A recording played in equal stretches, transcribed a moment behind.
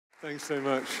Thanks so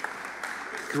much.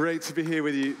 Great to be here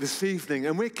with you this evening.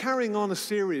 And we're carrying on a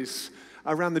series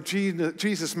around the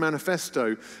Jesus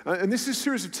Manifesto. And this is a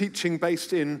series of teaching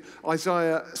based in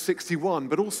Isaiah 61,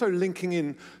 but also linking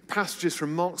in passages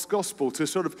from Mark's Gospel to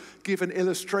sort of give an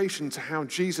illustration to how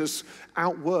Jesus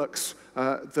outworks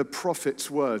the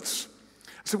prophet's words.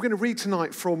 So we're going to read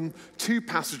tonight from two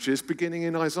passages beginning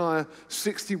in Isaiah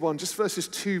 61, just verses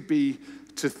 2b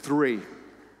to 3.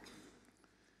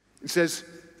 It says,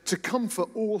 "To comfort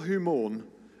all who mourn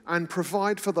and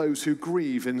provide for those who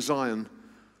grieve in Zion,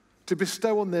 to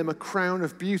bestow on them a crown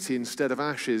of beauty instead of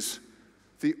ashes,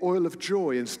 the oil of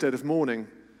joy instead of mourning,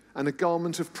 and a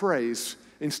garment of praise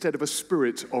instead of a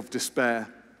spirit of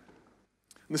despair."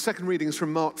 And the second reading is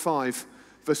from Mark 5,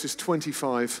 verses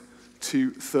 25 to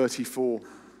 34.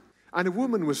 "And a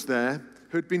woman was there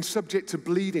who had been subject to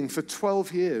bleeding for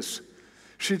 12 years.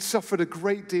 She had suffered a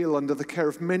great deal under the care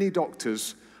of many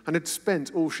doctors and had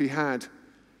spent all she had.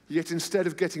 Yet instead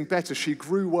of getting better, she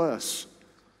grew worse.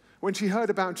 When she heard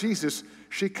about Jesus,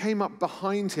 she came up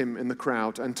behind him in the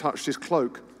crowd and touched his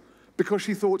cloak, because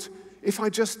she thought, 'If I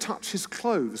just touch his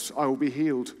clothes, I will be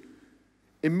healed.'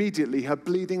 Immediately her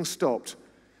bleeding stopped,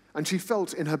 and she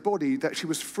felt in her body that she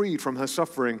was freed from her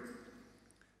suffering.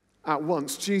 At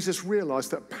once, Jesus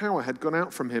realized that power had gone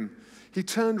out from him. He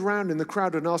turned round in the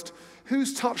crowd and asked,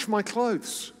 'Who's touched my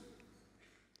clothes?'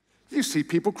 'You see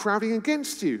people crowding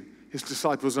against you,' his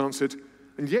disciples answered,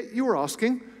 'and yet you are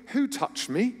asking, who touched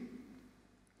me?'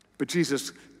 But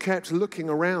Jesus kept looking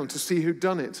around to see who'd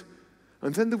done it.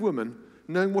 And then the woman,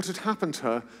 knowing what had happened to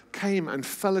her, came and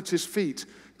fell at his feet,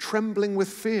 trembling with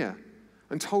fear,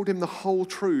 and told him the whole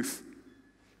truth.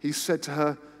 He said to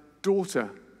her, 'Daughter,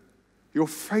 your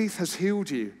faith has healed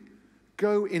you.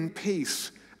 Go in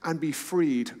peace and be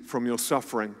freed from your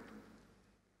suffering.'"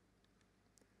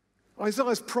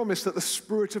 Isaiah's promise that the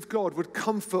Spirit of God would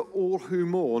comfort all who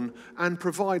mourn and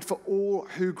provide for all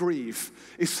who grieve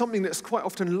is something that's quite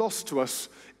often lost to us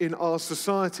in our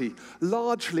society.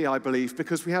 Largely, I believe,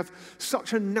 because we have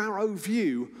such a narrow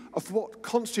view of what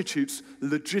constitutes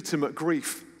legitimate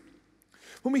grief.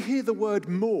 When we hear the word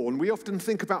mourn, we often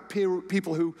think about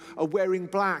people who are wearing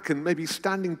black and maybe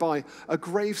standing by a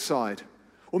graveside,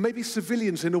 or maybe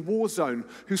civilians in a war zone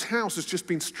whose house has just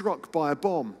been struck by a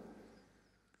bomb.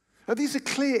 Now, these are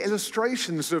clear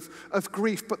illustrations of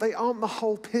grief, but they aren't the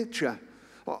whole picture.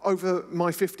 Over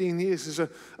my 15 years as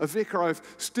a vicar, I've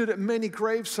stood at many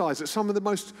gravesides at some of the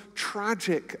most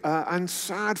tragic and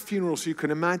sad funerals you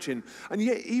can imagine. And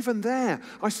yet, even there,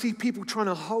 I see people trying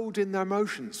to hold in their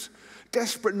emotions,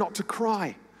 desperate not to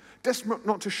cry, desperate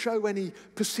not to show any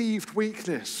perceived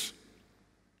weakness.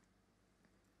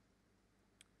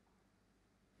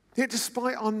 Yet,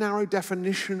 despite our narrow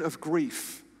definition of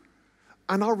grief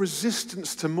and our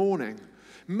resistance to mourning,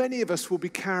 many of us will be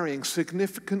carrying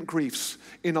significant griefs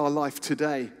in our life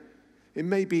today. It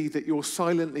may be that you're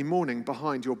silently mourning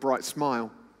behind your bright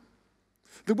smile.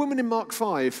 The woman in Mark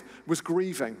 5 was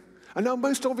grieving. And now,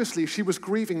 most obviously, she was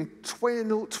grieving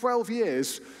 12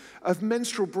 years of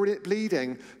menstrual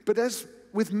bleeding. But as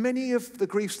with many of the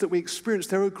griefs that we experience,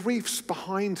 there are griefs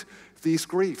behind these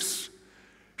griefs.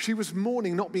 She was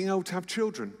mourning not being able to have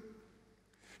children.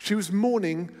 She was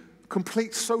mourning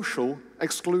complete social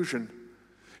exclusion.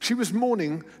 She was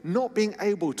mourning not being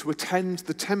able to attend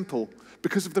the temple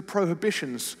because of the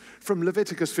prohibitions from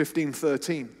Leviticus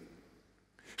 15:13.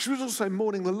 She was also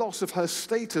mourning the loss of her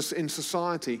status in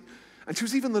society, and she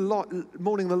was even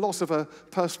mourning the loss of her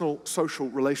personal social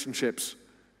relationships.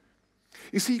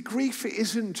 You see, grief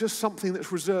isn't just something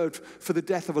that's reserved for the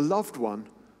death of a loved one.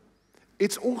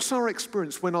 It's also our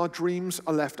experience when our dreams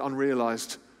are left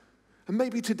unrealized. And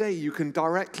maybe today you can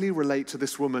directly relate to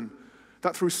this woman,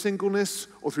 that through singleness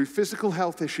or through physical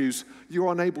health issues,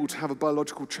 you're unable to have a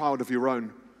biological child of your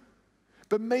own.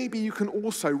 But maybe you can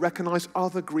also recognize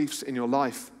other griefs in your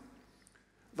life,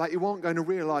 that you aren't going to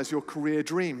realize your career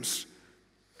dreams,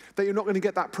 that you're not going to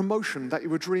get that promotion that you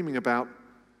were dreaming about,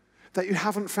 that you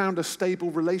haven't found a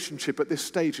stable relationship at this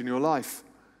stage in your life.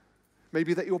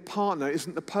 Maybe that your partner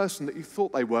isn't the person that you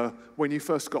thought they were when you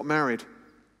first got married.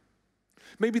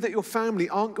 Maybe that your family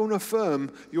aren't going to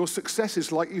affirm your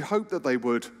successes like you hoped that they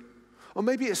would. Or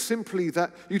maybe it's simply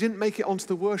that you didn't make it onto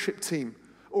the worship team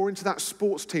or into that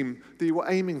sports team that you were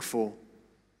aiming for.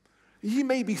 You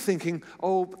may be thinking,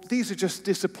 oh, these are just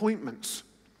disappointments.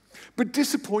 But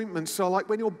disappointments are like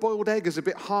when your boiled egg is a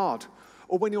bit hard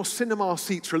or when your cinema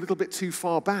seats are a little bit too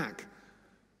far back.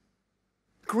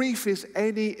 Grief is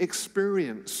any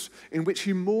experience in which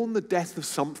you mourn the death of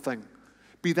something,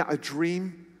 be that a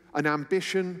dream, an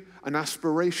ambition, an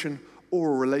aspiration,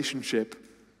 or a relationship.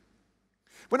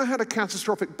 When I had a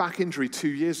catastrophic back injury 2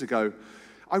 years ago,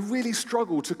 I really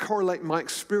struggled to correlate my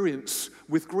experience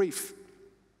with grief.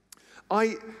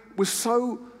 I was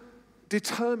so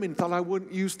determined that I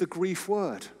wouldn't use the grief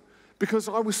word because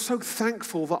I was so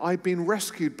thankful that I'd been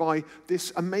rescued by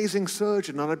this amazing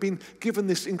surgeon and I'd been given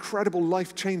this incredible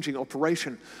life-changing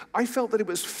operation. I felt that it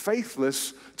was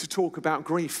faithless to talk about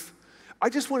grief. I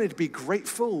just wanted to be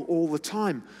grateful all the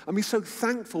time and be so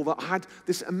thankful that I had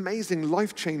this amazing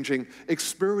life-changing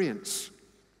experience.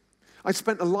 I'd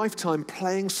spent a lifetime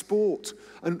playing sport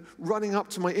and running up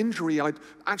to my injury. I'd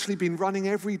actually been running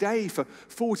every day for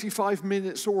 45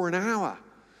 minutes or an hour.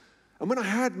 And when I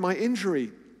had my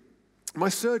injury, my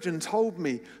surgeon told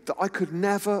me that I could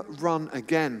never run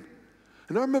again.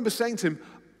 And I remember saying to him,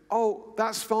 "Oh,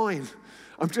 that's fine.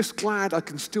 I'm just glad I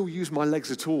can still use my legs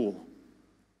at all."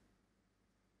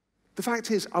 The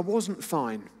fact is, I wasn't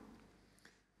fine.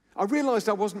 I realized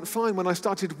I wasn't fine when I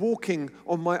started walking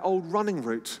on my old running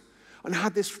route and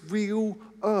had this real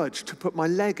urge to put my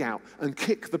leg out and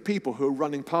kick the people who were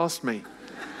running past me.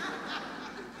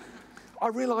 I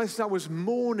realized I was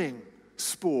mourning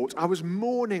sport, I was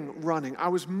mourning running, I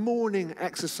was mourning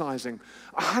exercising.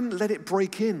 I hadn't let it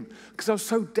break in because I was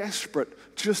so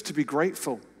desperate just to be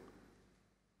grateful.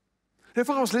 And if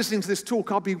I was listening to this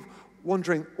talk, I'd be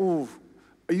wondering, oh,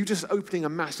 are you just opening a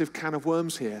massive can of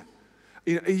worms here?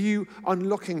 Are you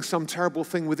unlocking some terrible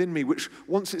thing within me which,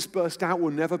 once it's burst out,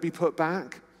 will never be put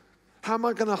back? How am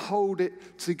I going to hold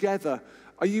it together?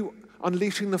 Are you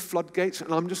unleashing the floodgates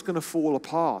and I'm just going to fall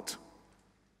apart?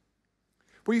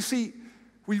 Well, you see,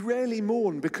 we rarely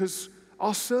mourn because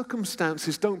our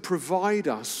circumstances don't provide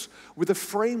us with a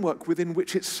framework within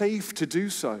which it's safe to do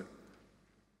so.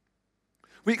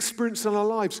 We experience in our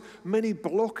lives many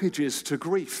blockages to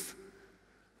grief.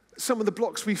 Some of the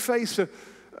blocks we face are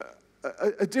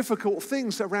difficult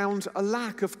things around a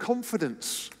lack of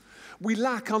confidence. We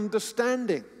lack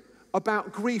understanding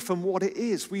about grief and what it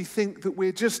is. We think that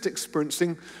we're just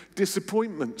experiencing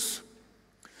disappointments.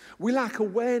 We lack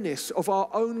awareness of our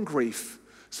own grief.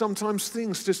 Sometimes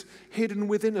things just hidden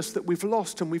within us that we've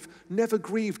lost and we've never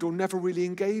grieved or never really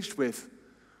engaged with.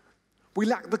 We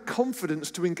lack the confidence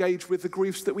to engage with the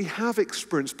griefs that we have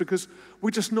experienced because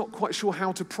we're just not quite sure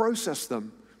how to process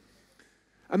them.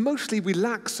 And mostly we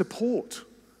lack support.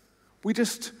 We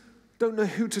just don't know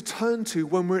who to turn to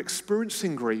when we're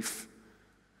experiencing grief.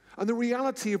 And the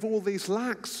reality of all these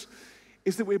lacks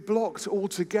is that we're blocked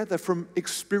altogether from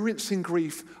experiencing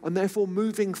grief and therefore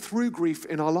moving through grief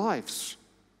in our lives.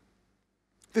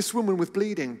 This woman with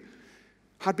bleeding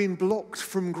had been blocked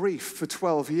from grief for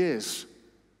 12 years.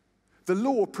 The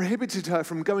law prohibited her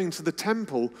from going to the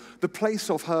temple, the place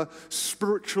of her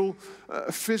spiritual,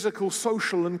 physical,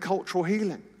 social, and cultural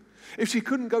healing. If she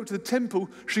couldn't go to the temple,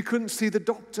 she couldn't see the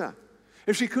doctor.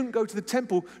 If she couldn't go to the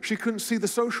temple, she couldn't see the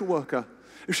social worker.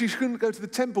 If she couldn't go to the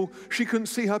temple, she couldn't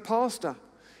see her pastor.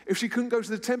 If she couldn't go to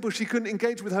the temple, she couldn't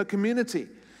engage with her community.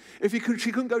 If she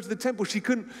couldn't go to the temple, she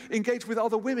couldn't engage with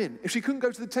other women. If she couldn't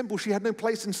go to the temple, she had no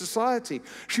place in society.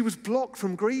 She was blocked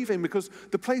from grieving because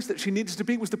the place that she needed to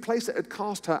be was the place that had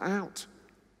cast her out.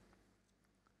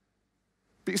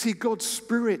 But you see, God's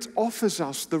Spirit offers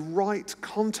us the right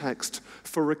context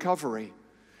for recovery.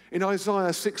 In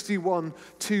Isaiah 61,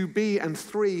 2b and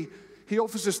 3, he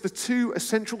offers us the two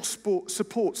essential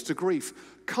supports to grief: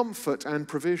 comfort and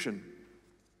provision.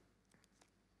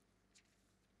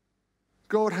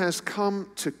 God has come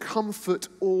to comfort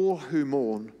all who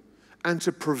mourn and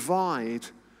to provide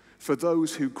for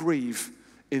those who grieve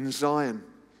in Zion.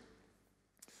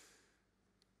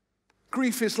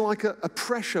 Grief is like a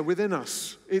pressure within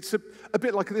us. It's a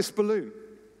bit like this balloon.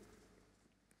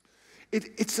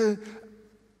 It's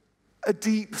a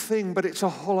deep thing, but it's a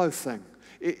hollow thing.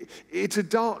 It's a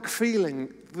dark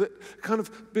feeling that kind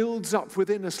of builds up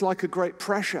within us like a great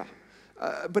pressure.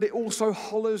 But it also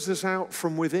hollows us out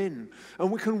from within.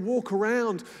 And we can walk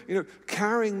around,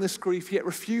 carrying this grief, yet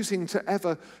refusing to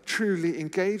ever truly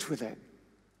engage with it.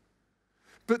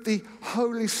 But the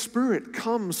Holy Spirit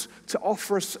comes to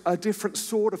offer us a different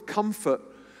sort of comfort.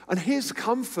 And his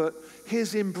comfort,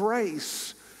 his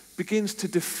embrace, begins to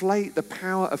deflate the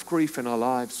power of grief in our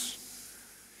lives.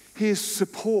 His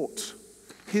support,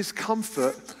 his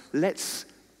comfort lets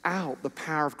out the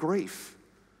power of grief.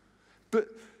 But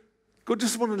God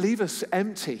doesn't want to leave us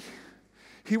empty.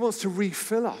 He wants to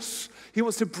refill us. He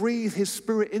wants to breathe his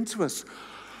Spirit into us,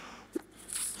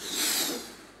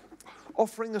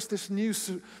 offering us this new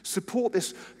support,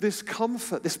 this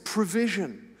comfort, this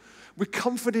provision. We're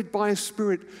comforted by his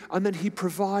Spirit, and then he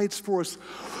provides for us.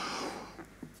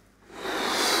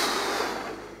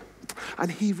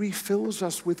 And he refills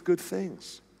us with good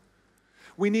things.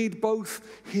 We need both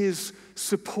his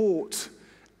support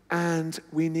and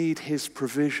we need his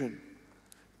provision.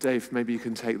 Dave, maybe you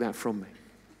can take that from me.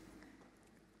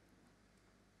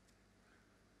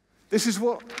 This is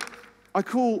what I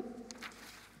call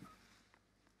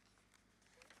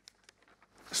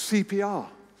CPR.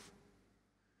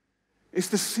 It's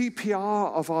the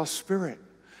CPR of our spirit,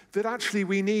 that actually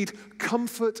we need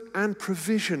comfort and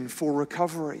provision for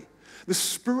recovery. The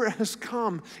Spirit has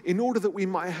come in order that we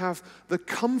might have the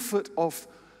comfort of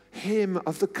him,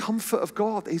 of the comfort of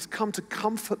God. He's come to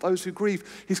comfort those who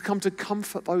grieve. He's come to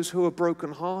comfort those who are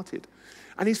brokenhearted.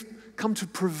 And he's come to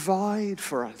provide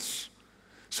for us.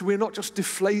 So we're not just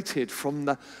deflated from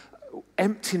the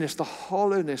emptiness, the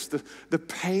hollowness, the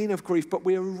pain of grief, but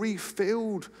we are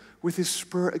refilled with his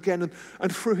Spirit again.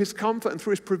 And through his comfort and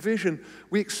through his provision,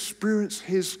 we experience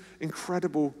his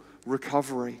incredible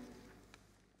recovery.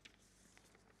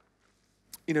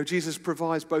 You know, Jesus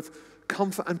provides both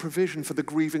comfort and provision for the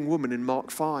grieving woman in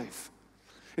Mark 5.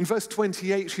 In verse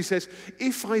 28, she says,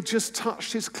 "If I just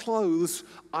touch his clothes,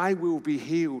 I will be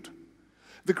healed."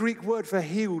 The Greek word for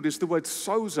healed is the word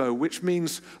sozo, which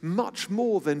means much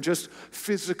more than just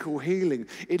physical healing.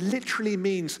 It literally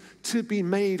means to be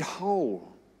made whole.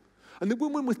 And the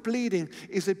woman with bleeding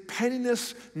is a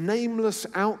penniless, nameless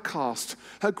outcast.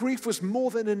 Her grief was more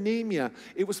than anemia.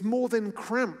 It was more than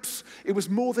cramps. It was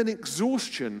more than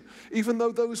exhaustion, even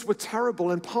though those were terrible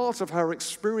and part of her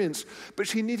experience. But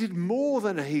she needed more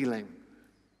than a healing.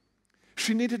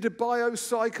 She needed a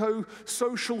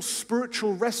bio-psycho-social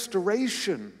spiritual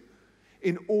restoration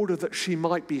in order that she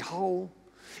might be whole.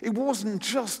 It wasn't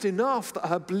just enough that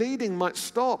her bleeding might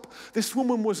stop. This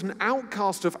woman was an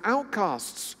outcast of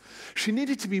outcasts. She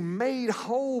needed to be made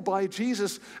whole by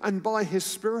Jesus and by his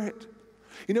Spirit.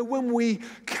 You know, when we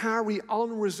carry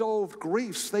unresolved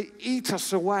griefs, they eat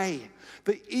us away.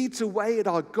 They eat away at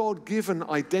our God-given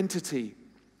identity.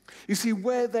 You see,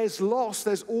 where there's loss,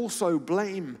 there's also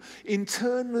blame.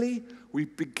 Internally, we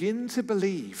begin to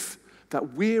believe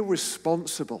that we're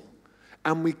responsible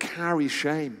and we carry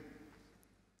shame.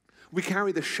 We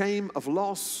carry the shame of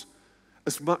loss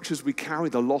as much as we carry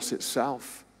the loss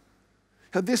itself.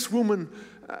 And this woman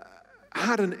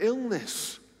had an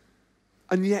illness,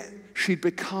 and yet she'd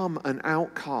become an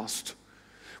outcast.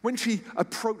 When she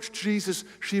approached Jesus,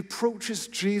 she approaches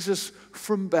Jesus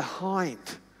from behind.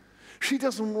 She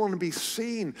doesn't want to be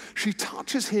seen. She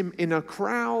touches him in a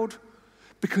crowd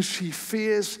because she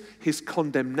fears his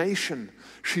condemnation.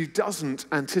 She doesn't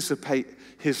anticipate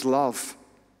his love.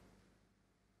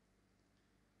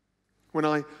 When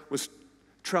I was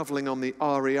traveling on the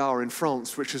RER in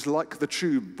France, which is like the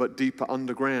tube but deeper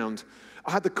underground,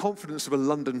 I had the confidence of a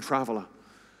London traveler.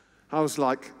 I was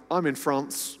like, I'm in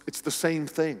France, it's the same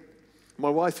thing. My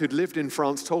wife, who'd lived in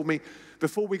France, told me,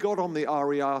 before we got on the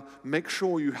RER, make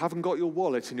sure you haven't got your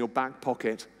wallet in your back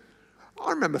pocket.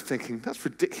 I remember thinking, that's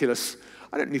ridiculous.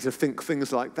 I don't need to think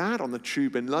things like that on the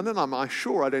tube in London. I'm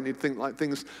sure I don't need to think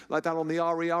things like that on the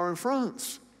RER in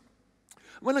France.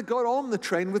 When I got on the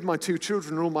train with my two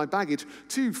children and all my baggage,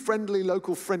 two friendly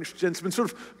local French gentlemen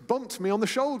sort of bumped me on the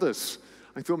shoulders.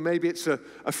 I thought maybe it's a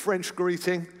French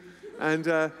greeting.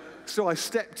 And so I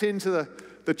stepped into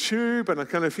the tube and I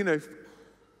kind of,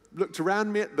 looked around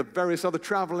me at the various other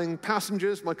traveling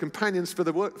passengers, my companions for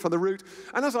the route.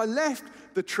 And as I left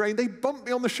the train, they bumped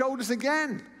me on the shoulders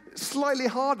again, slightly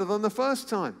harder than the first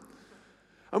time.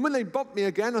 And when they bumped me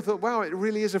again, I thought, wow, it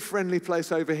really is a friendly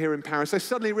place over here in Paris. I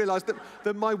suddenly realized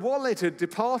that my wallet had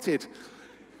departed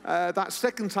that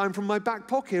second time from my back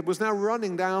pocket. It was now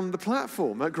running down the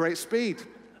platform at great speed.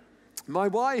 My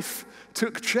wife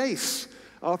took chase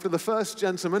after the first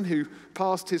gentleman who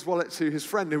passed his wallet to his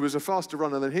friend who was a faster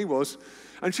runner than he was.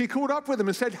 And she caught up with him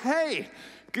and said, "Hey,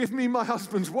 give me my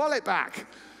husband's wallet back."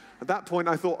 At that point,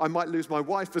 I thought I might lose my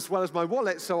wife as well as my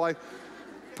wallet, so I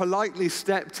politely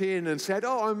stepped in and said,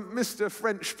 "Oh, I'm Mr.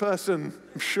 French person,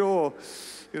 I'm sure.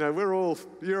 We're all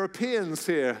Europeans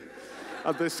here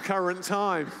at this current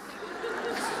time.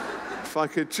 If I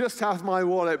could just have my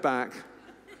wallet back."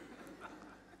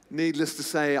 Needless to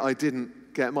say, I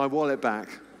didn't get my wallet back.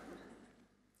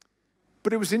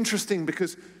 But it was interesting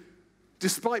because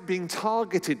despite being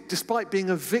targeted, despite being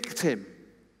a victim,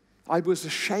 I was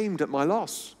ashamed at my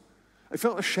loss. I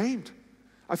felt ashamed.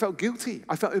 I felt guilty.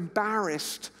 I felt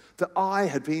embarrassed that I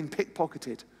had been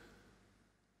pickpocketed.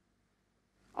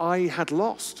 I had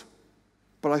lost,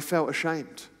 but I felt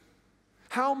ashamed.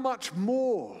 How much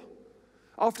more,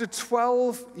 after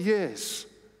 12 years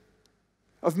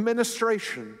of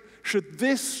ministration, should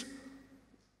this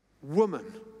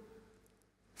woman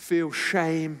feel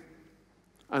shame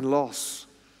and loss?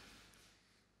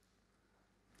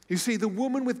 You see, the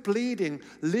woman with bleeding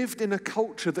lived in a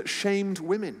culture that shamed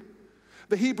women.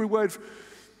 The Hebrew word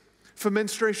for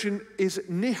menstruation is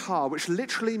nihar, which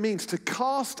literally means to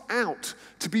cast out,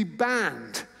 to be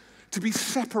banned, to be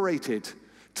separated,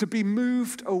 to be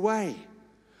moved away.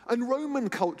 And Roman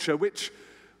culture, which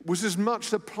was as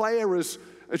much a player as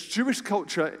Jewish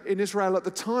culture in Israel at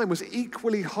the time, was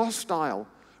equally hostile.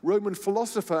 Roman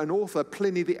philosopher and author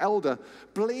Pliny the Elder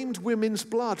blamed women's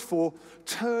blood for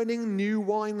turning new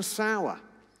wine sour,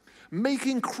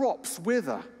 making crops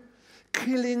wither,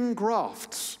 killing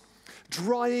grafts,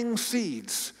 drying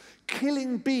seeds,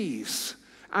 killing bees,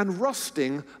 and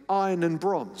rusting iron and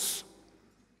bronze.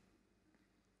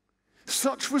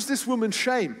 Such was this woman's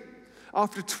shame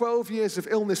after 12 years of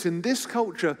illness in this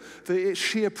culture that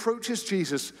she approaches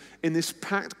Jesus in this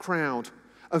packed crowd,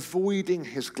 avoiding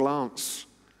his glance.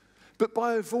 But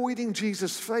by avoiding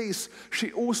Jesus' face,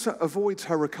 she also avoids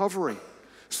her recovery.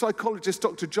 Psychologist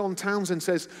Dr. John Townsend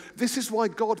says, this is why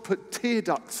God put tear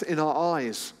ducts in our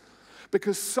eyes,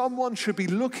 because someone should be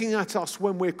looking at us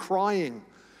when we're crying.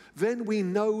 Then we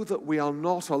know that we are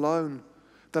not alone,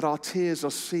 that our tears are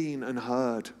seen and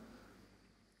heard.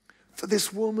 For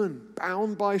this woman,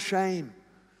 bound by shame,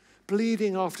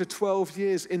 bleeding after 12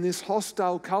 years in this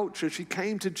hostile culture, she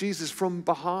came to Jesus from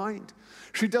behind.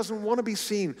 She doesn't want to be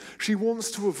seen. She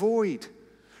wants to avoid.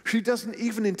 She doesn't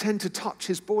even intend to touch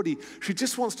his body. She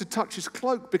just wants to touch his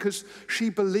cloak because she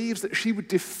believes that she would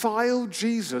defile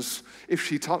Jesus if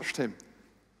she touched him.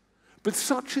 But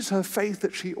such is her faith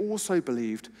that she also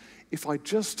believed, if I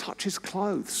just touch his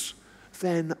clothes,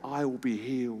 then I will be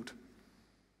healed.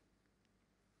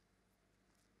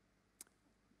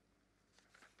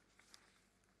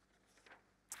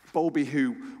 Bowlby,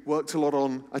 who worked a lot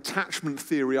on attachment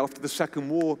theory after the Second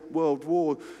World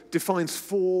War, defines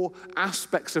 4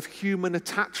 aspects of human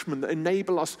attachment that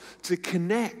enable us to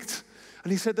connect.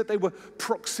 And he said that they were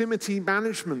proximity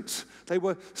management, they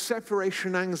were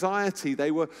separation anxiety,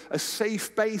 they were a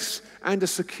safe base and a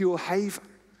secure haven.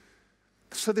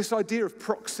 So this idea of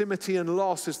proximity and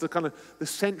loss is the kind of the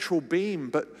central beam,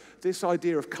 but this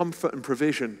idea of comfort and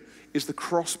provision is the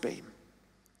cross beam.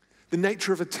 The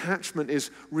nature of attachment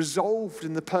is resolved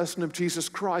in the person of Jesus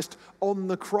Christ on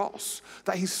the cross,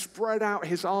 that he spread out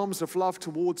his arms of love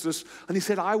towards us, and he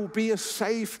said, I will be a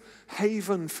safe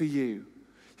haven for you.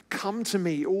 Come to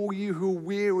me, all you who are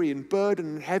weary and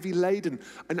burdened and heavy laden,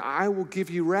 and I will give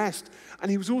you rest. And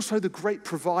he was also the great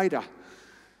provider.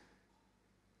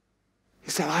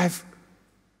 He said, I've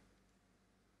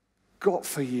got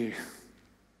for you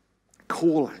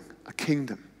calling, a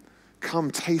kingdom.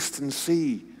 Come, taste and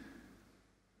see.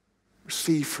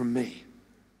 Receive from me.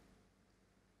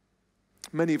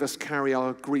 Many of us carry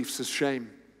our griefs as shame.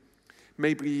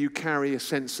 Maybe you carry a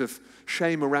sense of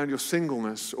shame around your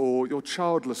singleness or your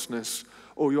childlessness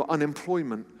or your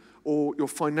unemployment or your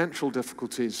financial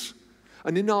difficulties.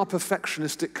 And in our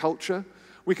perfectionistic culture,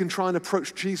 we can try and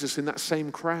approach Jesus in that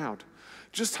same crowd,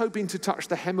 just hoping to touch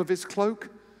the hem of his cloak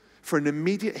for an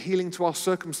immediate healing to our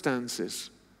circumstances.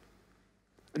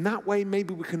 And that way,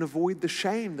 maybe we can avoid the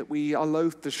shame that we are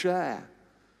loath to share.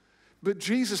 But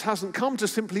Jesus hasn't come to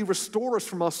simply restore us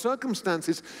from our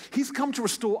circumstances. He's come to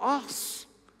restore us.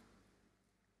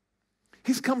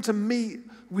 He's come to meet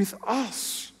with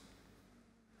us.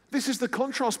 This is the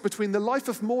contrast between the life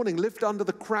of mourning lived under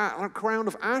the crown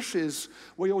of ashes,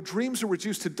 where your dreams are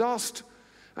reduced to dust,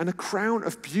 and a crown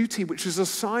of beauty, which is a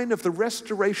sign of the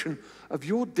restoration of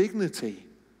your dignity.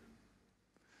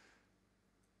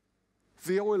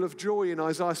 The oil of joy in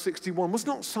Isaiah 61 was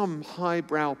not some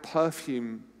highbrow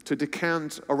perfume to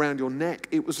decant around your neck.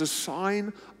 It was a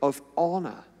sign of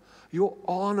honor. Your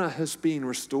honor has been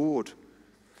restored.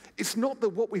 It's not that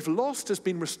what we've lost has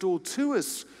been restored to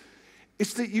us.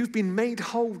 It's that you've been made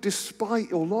whole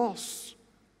despite your loss.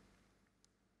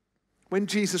 When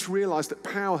Jesus realized that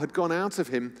power had gone out of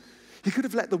him, he could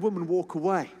have let the woman walk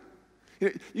away.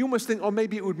 You almost think, oh,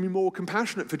 maybe it would be more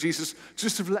compassionate for Jesus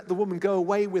just to let the woman go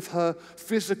away with her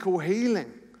physical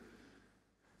healing.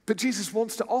 But Jesus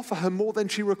wants to offer her more than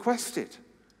she requested.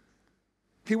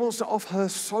 He wants to offer her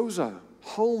sozo,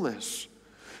 wholeness.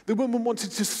 The woman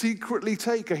wanted to secretly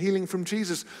take a healing from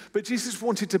Jesus, but Jesus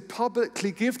wanted to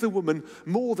publicly give the woman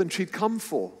more than she'd come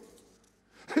for.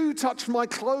 Who touched my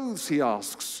clothes, he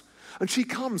asks. And she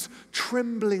comes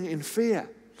trembling in fear.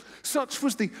 Such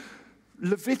was the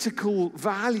Levitical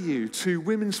value to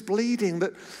women's bleeding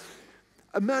that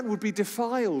a man would be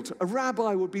defiled, a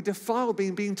rabbi would be defiled,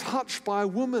 being touched by a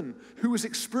woman who was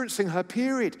experiencing her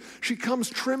period. She comes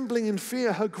trembling in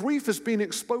fear. Her grief has been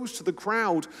exposed to the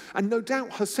crowd, and no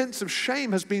doubt her sense of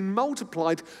shame has been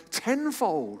multiplied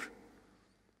tenfold.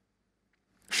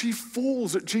 She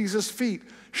falls at Jesus' feet,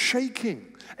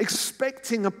 shaking,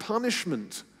 expecting a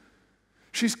punishment.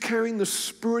 She's carrying the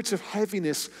spirit of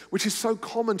heaviness, which is so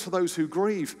common to those who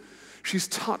grieve. She's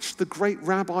touched the great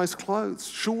rabbi's clothes.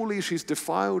 Surely she's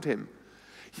defiled him.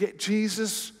 Yet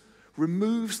Jesus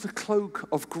removes the cloak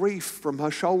of grief from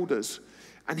her shoulders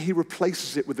and he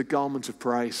replaces it with the garment of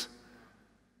praise.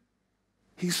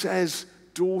 He says,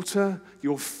 "Daughter,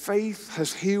 your faith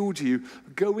has healed you.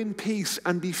 Go in peace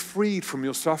and be freed from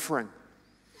your suffering."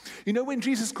 You know, when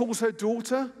Jesus calls her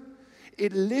daughter,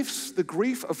 it lifts the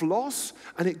grief of loss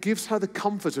and it gives her the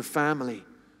comfort of family.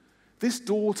 This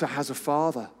daughter has a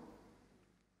father.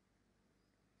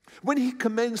 When he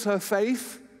commends her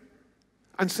faith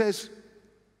and says,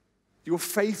 "Your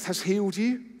faith has healed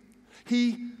you,"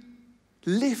 he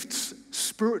lifts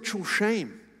spiritual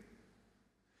shame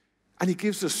and he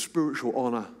gives us spiritual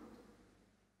honor.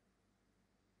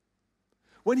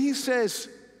 When he says,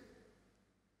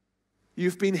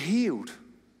 "You've been healed,"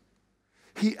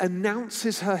 he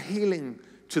announces her healing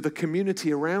to the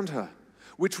community around her,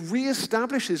 which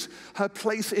reestablishes her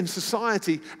place in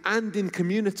society and in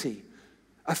community.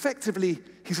 Effectively,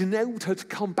 he's enabled her to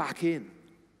come back in.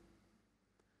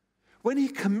 When he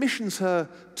commissions her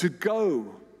to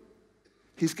go,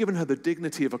 he's given her the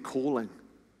dignity of a calling.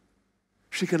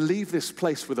 She can leave this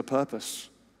place with a purpose.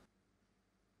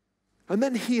 And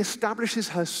then he establishes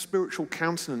her spiritual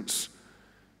countenance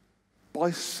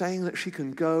by saying that she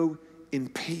can go in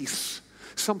peace,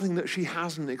 something that she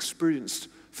hasn't experienced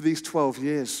for these 12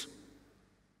 years.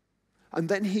 And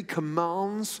then he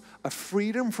commands a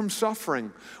freedom from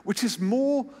suffering, which is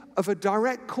more of a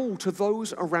direct call to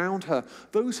those around her,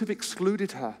 those who've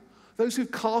excluded her, those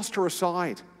who've cast her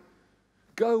aside.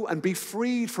 Go and be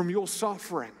freed from your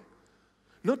suffering.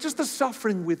 Not just the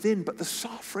suffering within, but the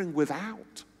suffering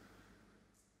without.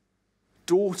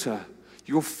 Daughter,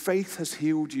 your faith has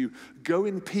healed you. Go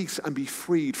in peace and be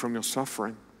freed from your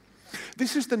suffering.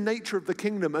 This is the nature of the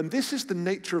kingdom, and this is the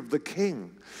nature of the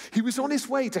king. He was on his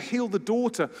way to heal the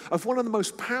daughter of one of the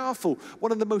most powerful,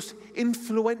 one of the most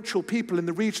influential people in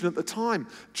the region at the time,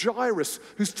 Jairus,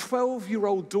 whose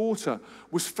 12-year-old daughter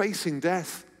was facing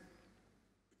death.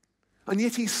 And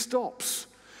yet he stops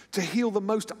to heal the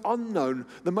most unknown,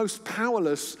 the most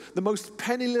powerless, the most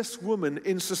penniless woman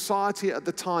in society at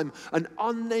the time, an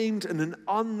unnamed and an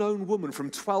unknown woman from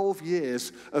 12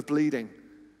 years of bleeding.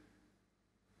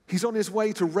 He's on his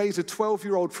way to raise a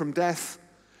 12-year-old from death,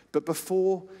 but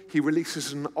before he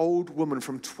releases an old woman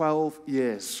from 12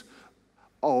 years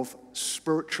of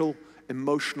spiritual,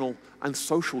 emotional, and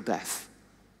social death.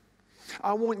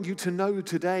 I want you to know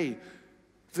today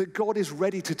that God is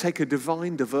ready to take a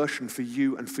divine diversion for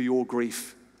you and for your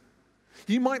grief.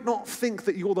 You might not think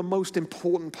that you're the most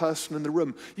important person in the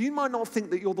room. You might not think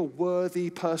that you're the worthy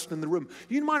person in the room.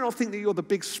 You might not think that you're the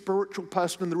big spiritual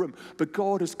person in the room. But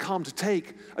God has come to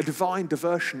take a divine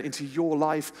diversion into your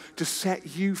life, to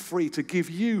set you free, to give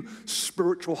you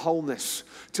spiritual wholeness,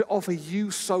 to offer you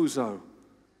sozo.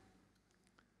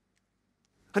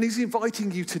 And he's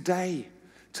inviting you today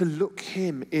to look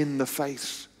him in the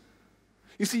face.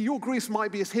 You see, your griefs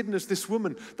might be as hidden as this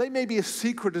woman. They may be as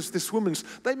secret as this woman's.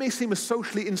 They may seem as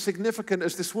socially insignificant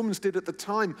as this woman's did at the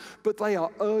time, but they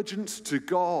are urgent to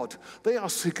God. They are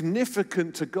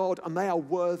significant to God, and they are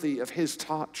worthy of his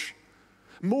touch.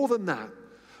 More than that,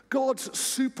 God's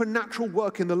supernatural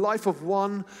work in the life of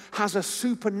one has a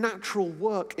supernatural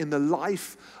work in the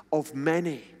life of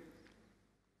many.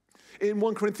 In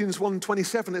 1 Corinthians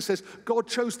 1:27, it says, God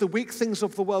chose the weak things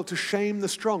of the world to shame the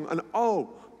strong. And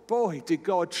oh, boy, did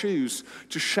God choose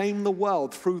to shame the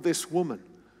world through this woman.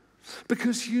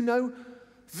 Because you know,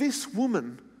 this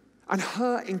woman and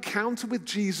her encounter with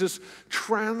Jesus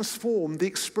transformed the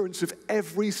experience of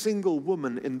every single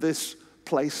woman in this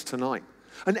place tonight.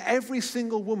 And every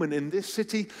single woman in this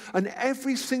city, and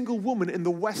every single woman in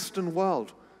the Western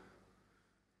world.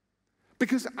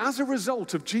 Because as a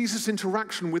result of Jesus'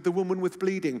 interaction with the woman with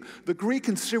bleeding, the Greek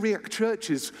and Syriac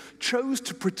churches chose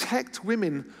to protect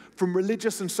women from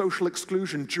religious and social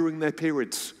exclusion during their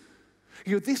periods.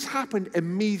 You know, this happened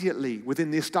immediately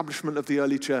within the establishment of the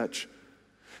early church.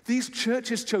 These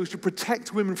churches chose to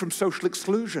protect women from social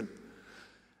exclusion.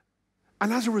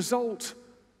 And as a result,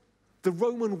 the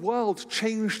Roman world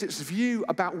changed its view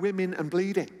about women and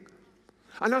bleeding.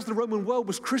 And as the Roman world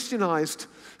was Christianized,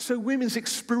 so women's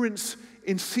experience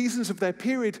in seasons of their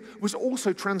period was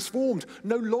also transformed.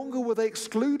 No longer were they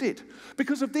excluded.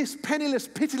 Because of this penniless,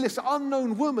 pitiless,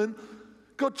 unknown woman,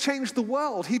 God changed the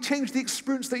world. He changed the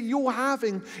experience that you're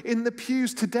having in the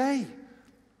pews today.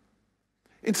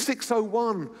 In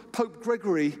 601, Pope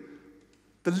Gregory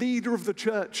the leader of the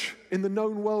church in the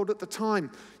known world at the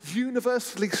time,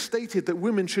 universally stated that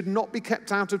women should not be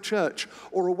kept out of church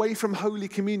or away from Holy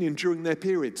Communion during their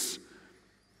periods.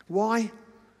 Why?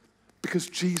 Because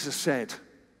Jesus said,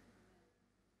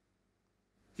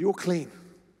 you're clean.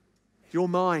 You're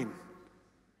mine.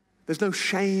 There's no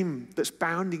shame that's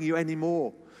bounding you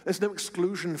anymore. There's no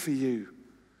exclusion for you.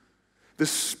 The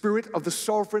Spirit of the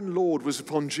sovereign Lord was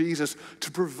upon Jesus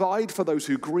to provide for those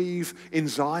who grieve in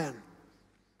Zion.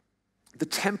 The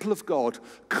temple of God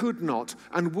could not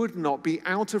and would not be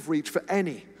out of reach for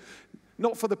any.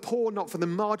 Not for the poor, not for the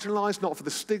marginalized, not for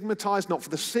the stigmatized, not for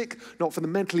the sick, not for the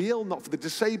mentally ill, not for the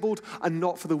disabled, and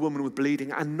not for the woman with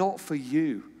bleeding, and not for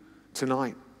you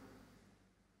tonight.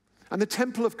 And the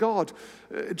temple of God,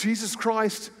 Jesus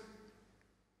Christ,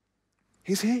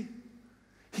 he's here.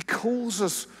 He calls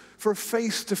us for a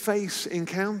face-to-face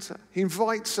encounter. He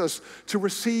invites us to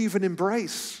receive and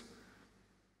embrace.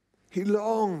 He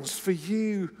longs for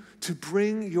you to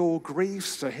bring your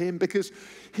griefs to him because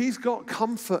he's got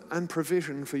comfort and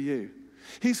provision for you.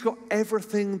 He's got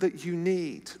everything that you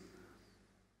need.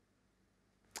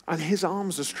 And his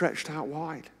arms are stretched out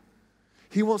wide.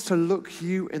 He wants to look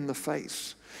you in the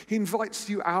face. He invites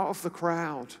you out of the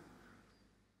crowd.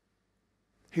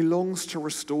 He longs to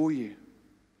restore you.